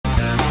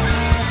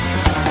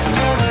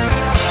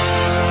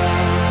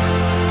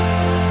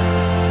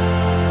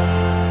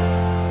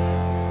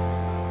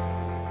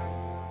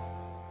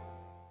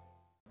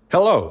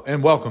Hello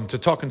and welcome to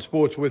Talking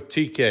Sports with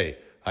TK.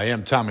 I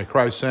am Tommy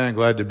Chrysan.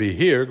 Glad to be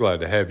here.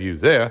 Glad to have you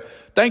there.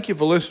 Thank you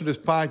for listening to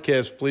this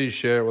podcast. Please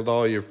share it with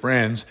all your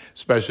friends,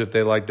 especially if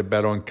they like to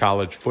bet on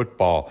college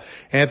football.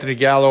 Anthony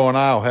Gallo and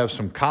I will have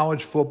some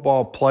college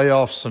football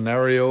playoff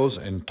scenarios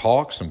and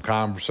talk, some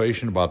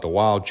conversation about the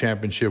Wild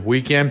Championship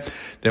weekend.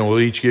 Then we'll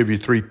each give you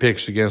 3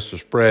 picks against the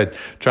spread,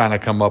 trying to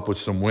come up with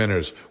some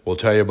winners. We'll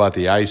tell you about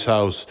the Ice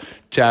House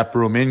Tap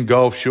Room in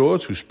Gulf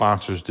Shores, who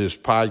sponsors this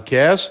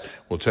podcast.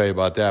 We'll tell you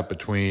about that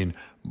between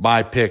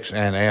my picks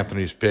and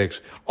Anthony's picks,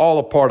 all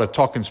a part of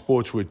Talking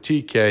Sports with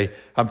TK.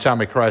 I'm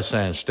Tommy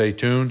Chrysan. Stay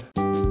tuned.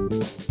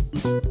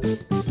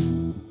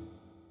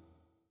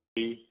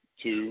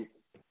 2.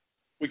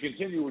 We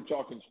continue with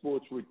Talking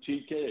Sports with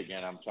TK.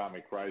 Again, I'm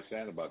Tommy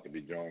Chrysan, about to be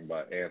joined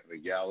by Anthony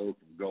Gallo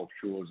from Gulf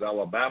Shores,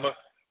 Alabama.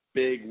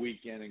 Big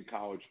weekend in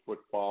college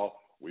football.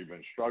 We've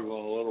been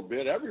struggling a little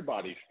bit.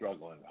 Everybody's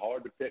struggling.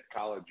 Hard to pick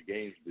college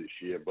games this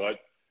year, but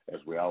as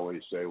we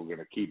always say, we're going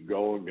to keep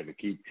going, going to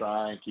keep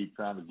trying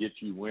to get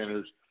you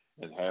winners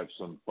and have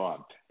some fun.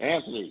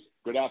 Anthony,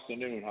 good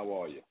afternoon.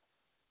 How are you?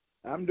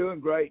 I'm doing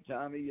great,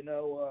 Tommy.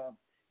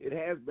 It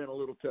has been a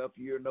little tough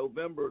year.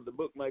 November, the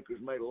bookmakers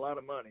made a lot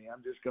of money.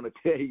 I'm just going to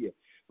tell you.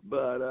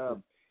 But,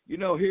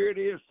 here it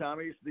is,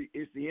 Tommy.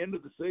 It's the end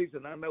of the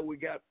season. I know we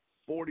got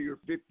 40 or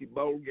 50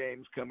 bowl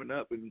games coming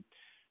up, and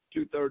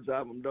 2/3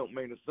 of them don't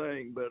mean a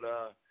thing. But,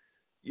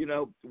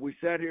 we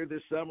sat here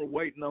this summer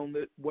waiting on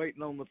the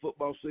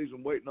football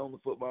season,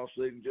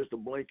 just a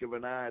blink of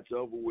an eye, it's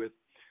over with.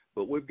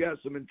 But we've got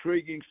some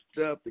intriguing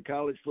stuff. The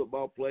College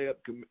Football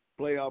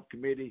Playoff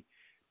Committee,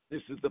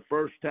 this is the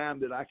first time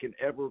that I can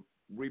ever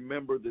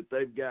remember that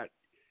they've got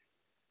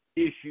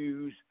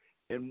issues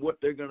and what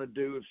they're going to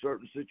do if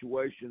certain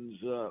situations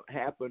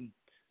happen.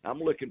 I'm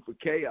looking for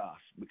chaos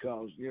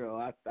because,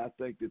 I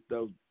think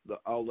that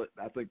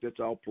I think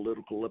that's all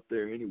political up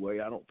there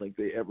anyway. I don't think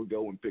they ever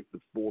go and pick the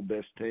 4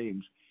 best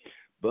teams.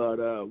 But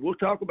we'll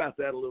talk about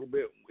that a little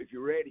bit if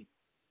you're ready.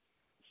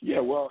 Yeah,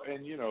 well,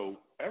 and,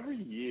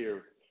 every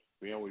year,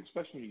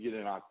 especially when you get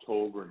in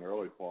October and the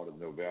early part of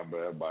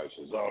November, everybody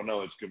says, oh,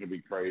 no, it's going to be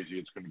crazy.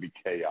 It's going to be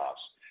chaos.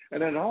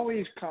 And it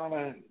always kind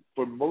of,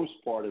 for most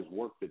part, has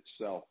worked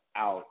itself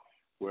out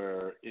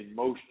where in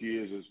most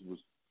years it was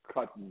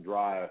cut and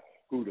dry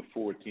who the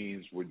 4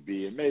 teams would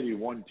be, and maybe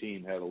one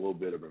team had a little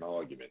bit of an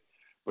argument.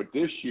 But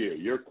this year,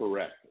 you're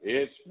correct.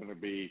 It's going to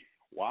be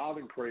wild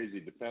and crazy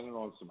depending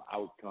on some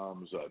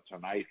outcomes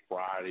tonight,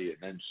 Friday, and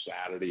then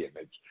Saturday. And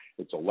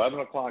it's 11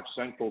 o'clock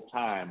Central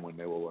Time when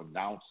they will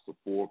announce the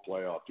 4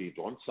 playoff teams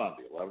on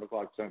Sunday, 11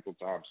 o'clock Central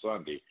Time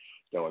Sunday.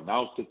 They'll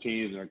announce the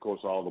teams, and, of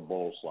course, all the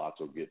bowl slots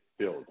will get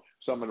filled.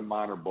 Some of the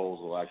minor bowls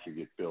will actually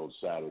get filled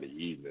Saturday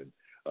evening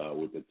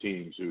with the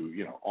teams who,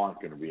 aren't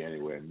going to be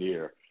anywhere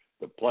near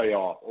the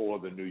playoff or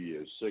the New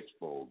Year's 6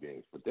 bowl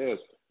games. But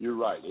you're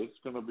right. It's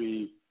going to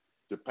be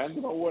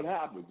depending on what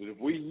happens. And if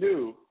we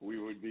knew, we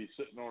would be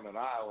sitting on an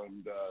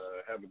island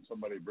having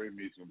somebody bring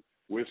me some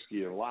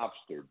whiskey and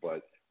lobster.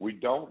 But we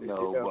don't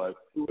know. But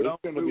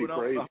it's going to be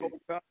crazy.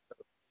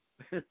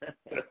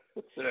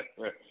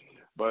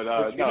 But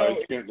it's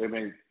going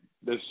to,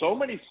 there's so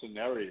many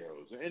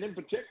scenarios, and in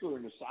particular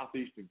in the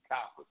Southeastern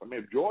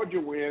Conference. If Georgia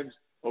wins,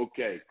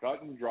 okay,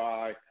 cut and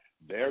dry.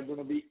 They're going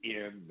to be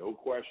in, no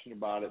question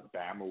about it.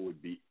 Bama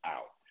would be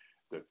out.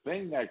 The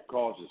thing that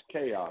causes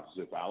chaos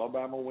is if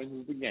Alabama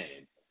wins the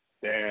game,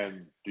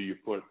 then do you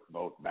put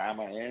both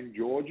Bama and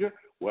Georgia?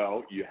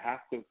 Well, you have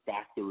to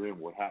factor in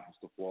what happens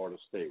to Florida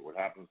State, what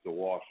happens to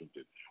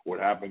Washington, what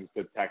happens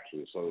to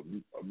Texas or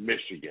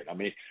Michigan.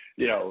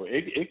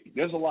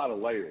 There's a lot of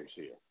layers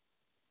here.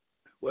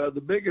 Well, the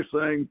biggest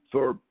thing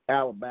for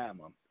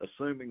Alabama,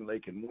 assuming they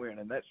can win,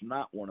 and that's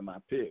not one of my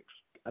picks,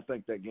 I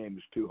think that game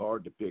is too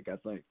hard to pick. I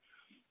think,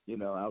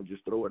 I'll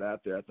just throw it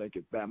out there. I think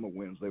if Bama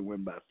wins, they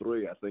win by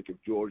 3. I think if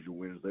Georgia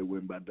wins, they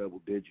win by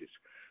double digits.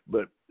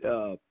 But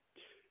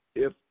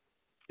if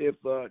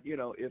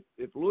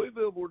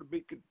Louisville were to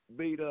beat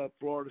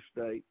Florida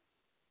State,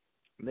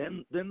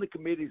 then the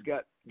committee's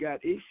got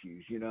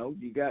issues.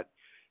 You got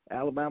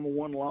Alabama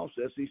 1 loss,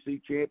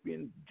 SEC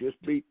champion,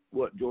 just beat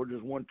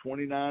Georgia's won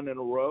 29 in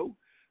a row,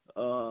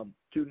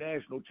 2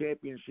 national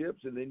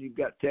championships, and then you've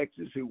got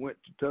Texas who went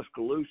to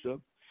Tuscaloosa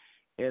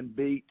and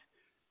beat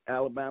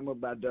Alabama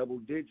by double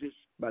digits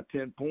by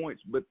 10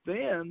 points. But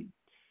then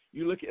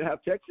you look at how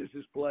Texas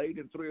has played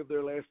in 3 of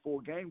their last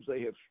 4 games.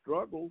 They have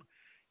struggled.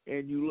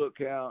 And you look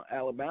how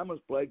Alabama's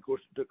played. Of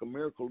course, it took a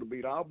miracle to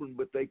beat Auburn,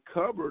 but they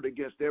covered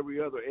against every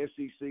other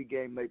SEC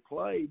game they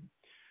played.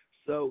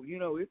 So,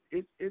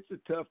 it's a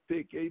tough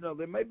pick.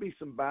 There may be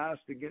some bias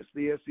against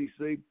the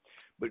SEC,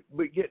 but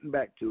getting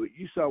back to it,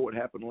 you saw what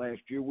happened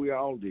last year. We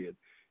all did.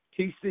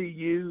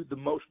 TCU, the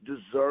most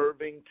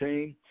deserving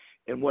team,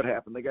 and what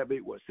happened? They got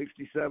beat,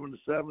 67-7,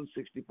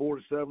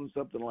 64-7,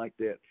 something like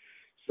that.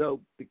 So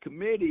the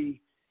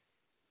committee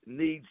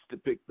needs to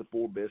pick the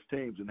 4 best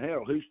teams. And,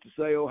 hell, who's to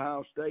say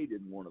Ohio State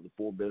isn't one of the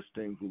 4 best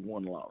teams with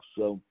 1 loss?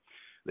 So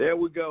there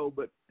we go.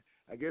 But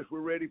I guess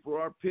we're ready for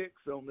our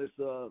picks on this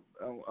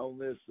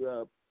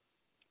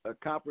a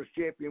conference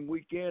champion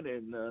weekend,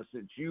 and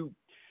since you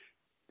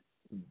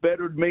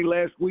bettered me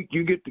last week,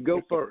 you get to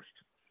go first.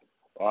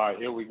 All right,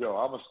 here we go.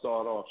 I'm going to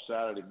start off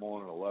Saturday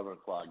morning, 11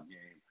 o'clock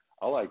game.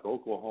 I like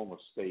Oklahoma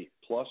State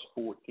plus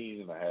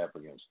 14.5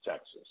 against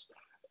Texas.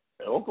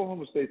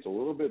 Oklahoma State's a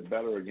little bit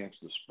better against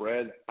the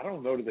spread. I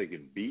don't know that they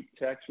can beat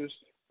Texas,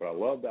 but I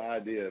love the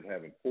idea of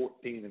having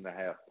 14.5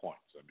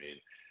 points. I mean,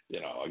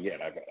 again,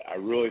 I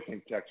really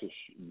think Texas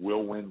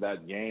will win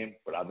that game,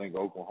 but I think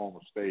Oklahoma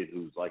State,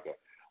 who's like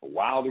a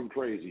wild and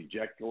crazy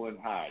Jekyll and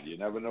Hyde, you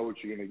never know what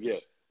you're going to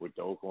get with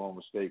the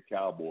Oklahoma State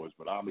Cowboys,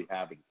 but I'll be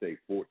happy to take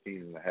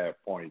 14.5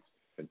 points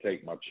and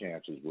take my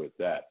chances with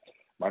that.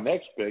 My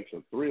next pick's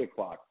a 3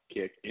 o'clock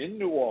kick in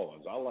New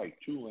Orleans. I like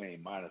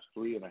Tulane minus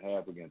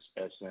 3.5 against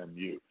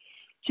SMU.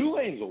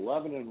 Tulane's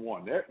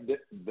 11-1.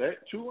 They're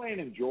Tulane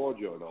and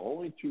Georgia are the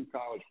only two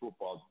college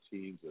football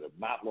teams that have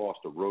not lost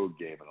a road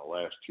game in the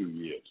last 2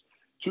 years.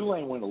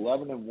 Tulane went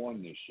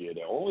 11-1 this year.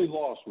 Their only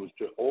loss was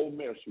to Ole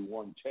Miss, who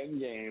won 10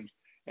 games,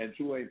 and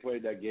Tulane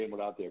played that game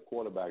without their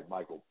quarterback,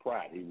 Michael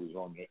Pratt. He was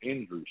on the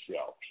injury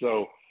shelf.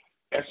 So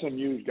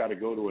SMU's got to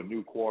go to a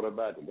new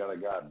quarterback. They got a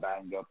guy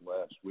banged up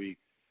last week.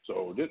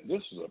 So this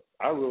is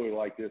I really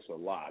like this a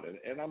lot.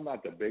 And I'm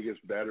not the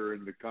biggest bettor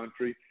in the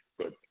country,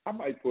 but I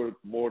might put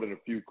more than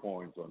a few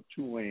coins on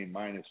Tulane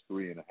minus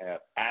 3.5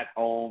 at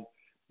home.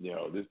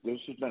 This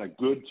has been a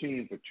good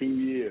team for 2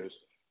 years.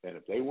 And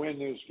if they win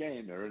this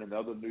game, they're in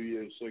another New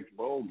Year's Six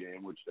bowl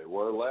game, which they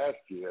were last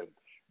year. And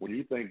when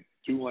you think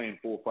Tulane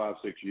 4, 5,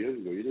 6 years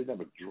ago, you didn't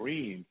have a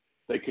dream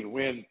they could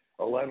win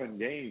 11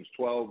 games,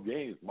 12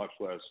 games, much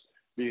less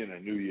be in a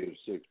New Year's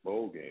Six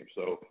bowl game.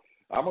 So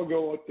I'm going to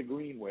go with the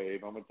green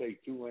wave. I'm going to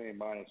take Tulane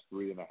minus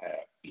 3.5.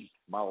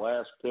 My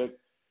last pick,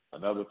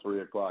 another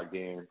 3 o'clock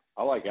game.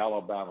 I like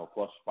Alabama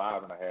plus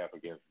 5.5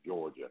 against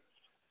Georgia.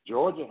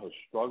 Georgia has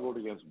struggled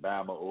against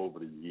Bama over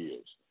the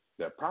years.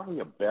 They're probably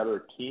a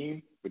better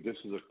team, but this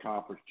is a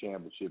conference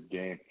championship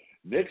game.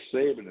 Nick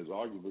Saban has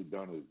arguably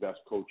done his best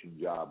coaching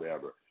job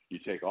ever. You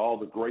take all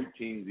the great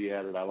teams he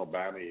had at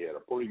Alabama. He had a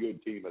pretty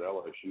good team at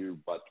LSU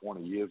about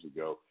 20 years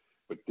ago.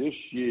 But this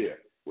year,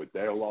 with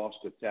their loss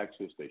to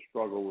Texas, they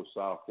struggle with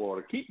South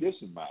Florida. Keep this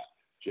in mind.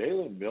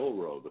 Jalen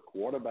Milroe, the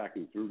quarterback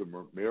who threw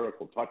the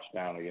miracle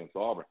touchdown against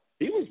Auburn,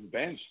 he was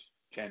benched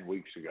 10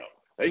 weeks ago.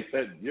 They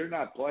said, you're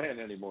not playing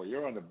anymore.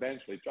 You're on the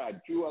bench. They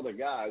tried 2 other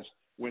guys,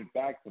 went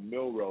back to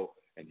Milroe,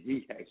 and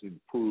he has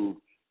improved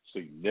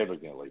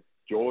significantly.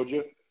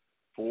 Georgia,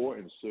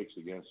 4-6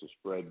 against the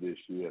spread this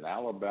year, and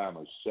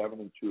Alabama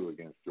 7-2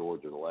 against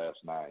Georgia the last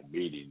 9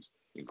 meetings,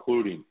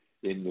 including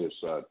in this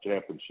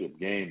championship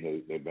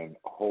game. They've been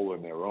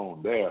holding their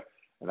own there,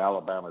 and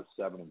Alabama's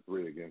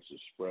 7-3 against the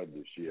spread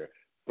this year.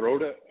 Throw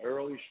the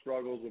early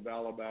struggles of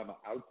Alabama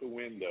out the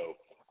window.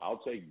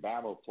 I'll take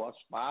Bama plus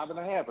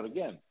 5.5. And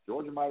again,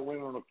 Georgia might win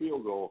on a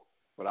field goal,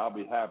 but I'll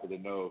be happy to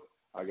know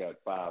I got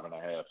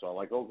 5.5. So I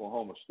like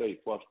Oklahoma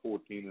State plus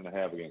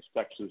 14.5 against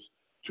Texas.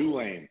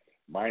 Tulane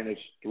minus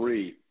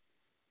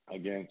 3.5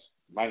 against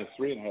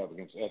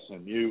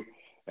SMU,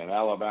 and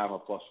Alabama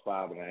plus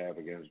 5.5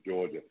 against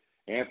Georgia.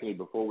 Anthony,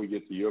 before we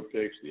get to your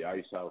picks, the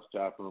Ice House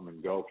Tap Room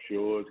in Gulf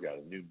Shores got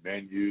a new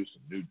menu,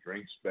 some new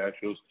drink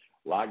specials,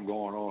 a lot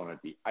going on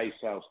at the Ice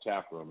House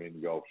Tap Room in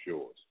Gulf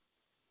Shores.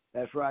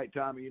 That's right,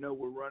 Tommy.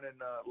 We're running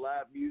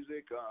live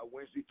music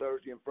Wednesday,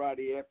 Thursday, and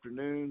Friday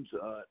afternoons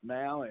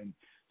now. And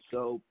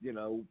so,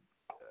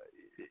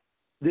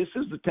 this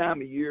is the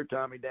time of year,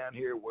 Tommy, down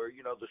here where,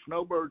 the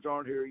snowbirds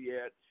aren't here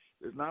yet.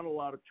 There's not a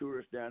lot of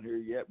tourists down here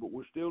yet, but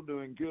we're still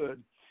doing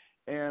good.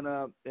 And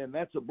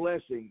that's a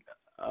blessing.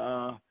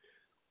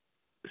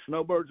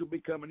 Snowbirds will be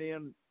coming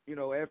in,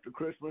 after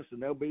Christmas,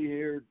 and they'll be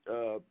here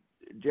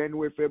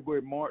January,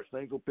 February, March.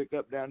 Things will pick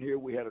up down here.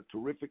 We had a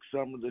terrific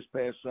summer this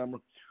past summer.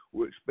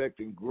 We're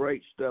expecting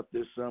great stuff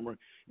this summer.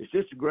 It's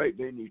just a great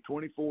venue,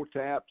 24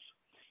 taps.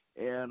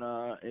 And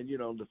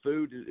the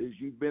food, as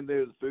you've been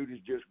there, the food is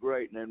just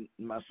great. And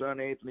then my son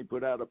Anthony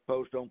put out a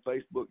post on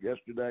Facebook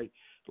yesterday.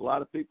 A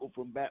lot of people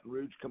from Baton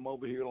Rouge come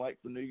over here like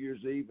for New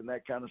Year's Eve and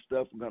that kind of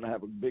stuff. We're going to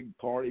have a big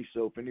party.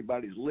 So if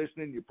anybody's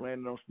listening, you're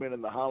planning on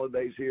spending the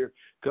holidays here,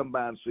 come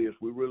by and see us.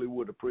 We really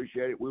would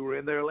appreciate it. We were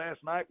in there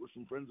last night with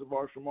some friends of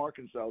ours from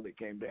Arkansas that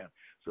came down.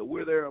 So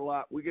we're there a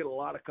lot. We get a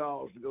lot of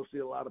calls to go see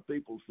a lot of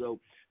people. So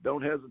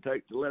don't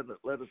hesitate to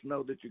let us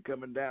know that you're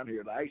coming down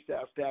here. The Ice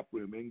House Tap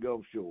Room in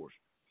Gulf Shores.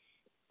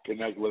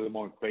 Connect with them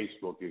on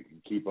Facebook. You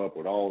can keep up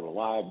with all the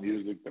live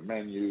music, the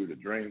menu, the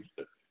drinks,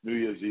 the New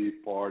Year's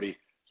Eve party.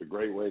 It's a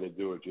great way to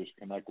do it. Just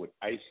connect with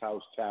Ice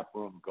House Tap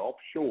Room, Gulf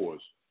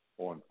Shores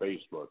on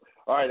Facebook.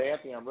 All right,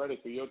 Anthony, I'm ready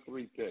for your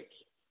 3 picks.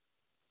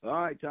 All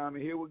right,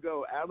 Tommy, here we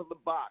go. Out of the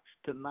box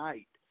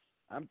tonight,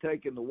 I'm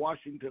taking the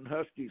Washington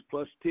Huskies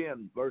plus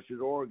 10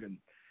 versus Oregon.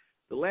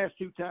 The last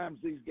 2 times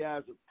these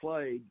guys have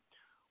played,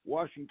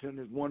 Washington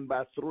has won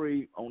by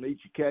 3 on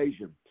each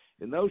occasion.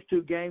 In those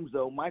 2 games,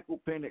 though,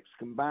 Michael Penix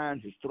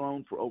combined has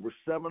thrown for over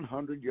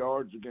 700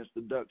 yards against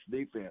the Ducks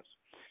defense.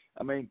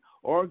 I mean,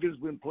 Oregon's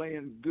been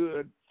playing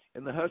good,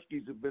 and the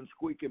Huskies have been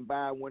squeaking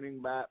by,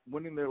 winning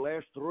their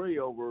last 3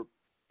 over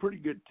pretty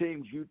good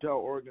teams, Utah,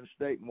 Oregon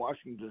State, and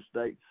Washington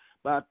State,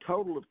 by a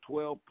total of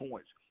 12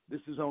 points.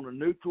 This is on a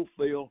neutral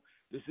field.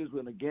 This is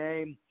in a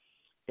game.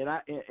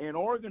 And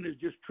Oregon is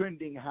just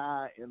trending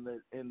high in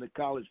the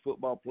college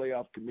football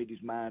playoff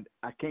committee's mind.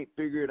 I can't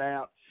figure it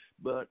out,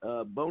 but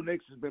Bo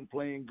Nix has been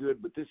playing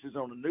good. But this is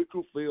on a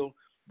neutral field.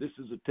 This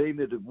is a team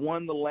that have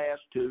won the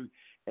last two,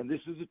 and this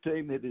is a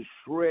team that has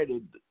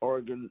shredded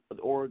Oregon's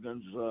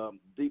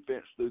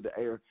defense through the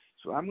air.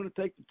 So I'm going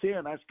to take the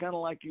 10. That's kind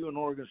of like you in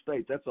Oregon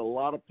State. That's a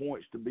lot of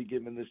points to be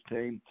given this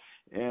team,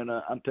 and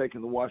I'm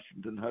taking the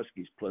Washington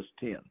Huskies plus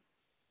 10.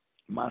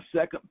 My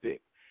second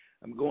pick.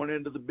 I'm going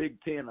into the Big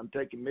Ten. I'm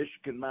taking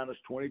Michigan minus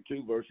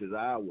 22 versus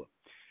Iowa.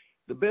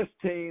 The best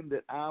team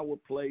that Iowa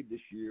played this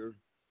year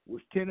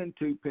was 10-2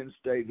 Penn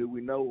State, who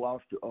we know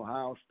lost to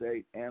Ohio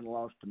State and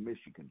lost to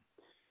Michigan.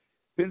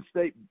 Penn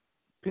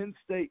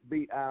State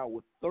beat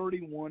Iowa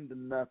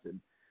 31-0.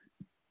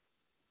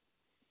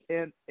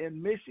 And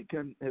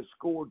Michigan has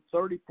scored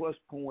 30-plus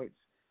points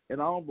in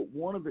all but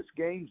one of its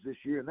games this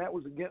year, and that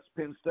was against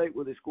Penn State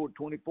where they scored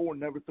 24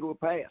 and never threw a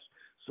pass.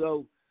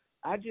 So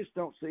I just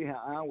don't see how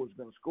Iowa's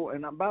going to score.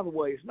 And by the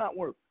way, it's not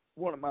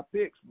one of my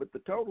picks, but the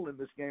total in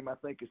this game I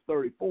think is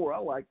 34. I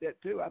like that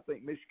too. I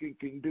think Michigan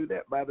can do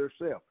that by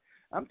themselves.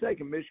 I'm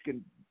taking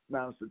Michigan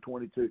minus the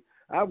 22.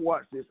 I've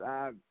watched this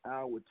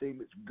Iowa team.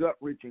 It's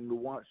gut-wrenching to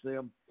watch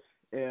them.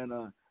 And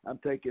I'm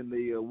taking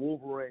the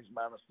Wolverines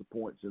minus the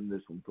points in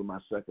this one for my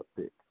second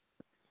pick.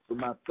 For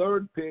my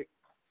third pick,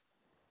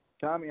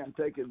 Tommy, I'm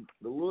taking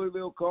the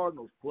Louisville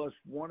Cardinals plus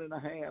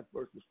 1.5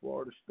 versus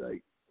Florida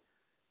State.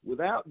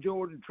 Without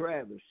Jordan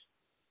Travis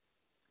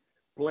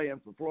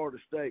playing for Florida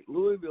State,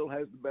 Louisville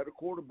has the better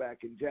quarterback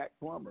in Jack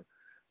Plummer.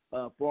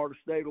 Florida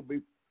State will be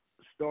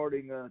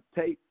starting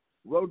Tate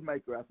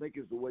Rodemaker, I think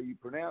is the way you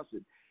pronounce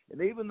it.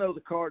 And even though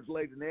the Cards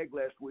laid an egg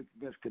last week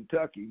against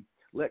Kentucky,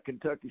 let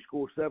Kentucky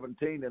score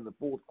 17 in the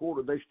fourth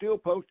quarter, they still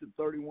posted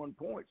 31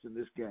 points in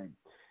this game.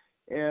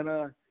 And,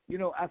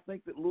 I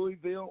think that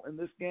Louisville in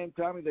this game,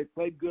 Tommy, they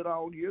played good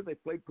all year. They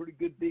played pretty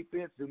good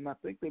defense, and I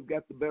think they've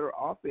got the better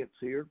offense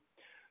here.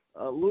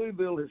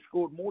 Louisville has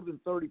scored more than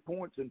 30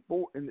 points in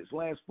its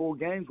last four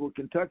games, where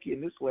Kentucky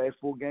in its last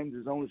four games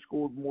has only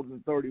scored more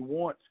than 30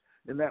 once,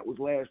 and that was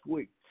last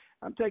week.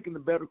 I'm taking the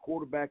better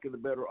quarterback and the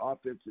better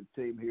offensive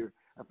team here.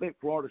 I think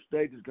Florida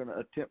State is going to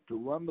attempt to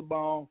run the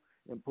ball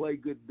and play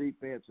good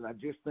defense, and I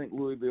just think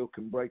Louisville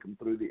can break them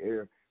through the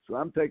air. So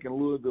I'm taking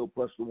Louisville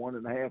plus the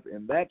 1.5,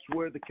 and that's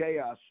where the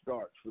chaos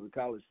starts for the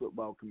college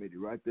football committee,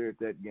 right there at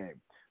that game.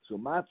 So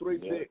my three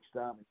picks,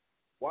 Tommy: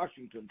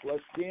 Washington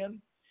plus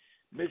 10,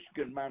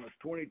 Michigan minus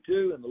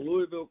 22, and the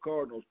Louisville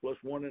Cardinals plus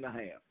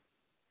 1.5.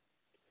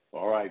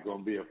 All right, going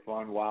to be a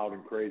fun, wild,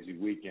 and crazy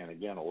weekend.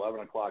 Again,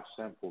 11 o'clock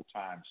Central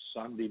Time,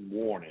 Sunday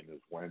morning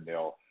is when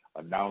they'll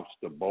announce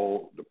the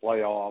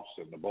playoffs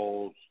and the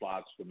bowl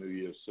slots for New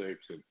Year's Six,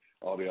 and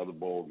all the other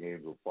bowl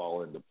games will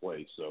fall into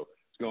place. So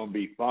it's going to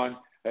be fun.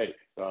 Hey,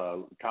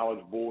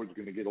 College Board's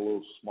going to get a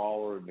little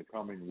smaller in the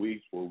coming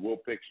weeks where we'll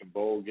pick some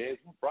bowl games.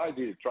 We'll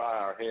probably need to try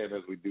our hand,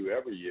 as we do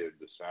every year in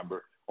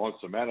December, on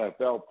some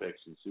NFL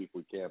picks and see if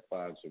we can't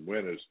find some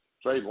winners.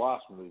 Trey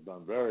Lossman has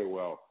done very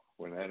well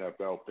when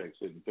NFL picks,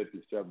 hitting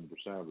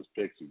 57% of his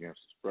picks against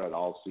the spread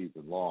all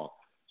season long.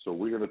 So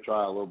we're going to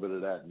try a little bit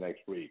of that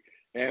next week.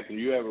 Anthony,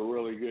 you have a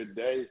really good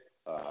day.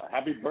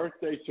 Happy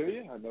birthday to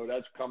you. I know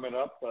that's coming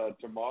up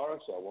tomorrow,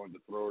 so I wanted to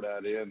throw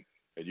that in,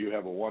 and you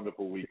have a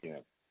wonderful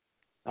weekend.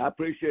 I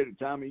appreciate it,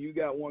 Tommy. You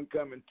got one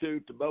coming,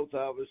 too, to both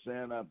of us,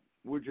 and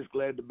we're just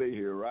glad to be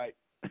here, right?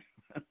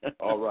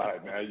 All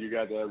right, man. You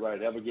got that right.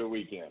 Have a good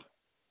weekend.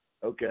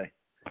 Okay.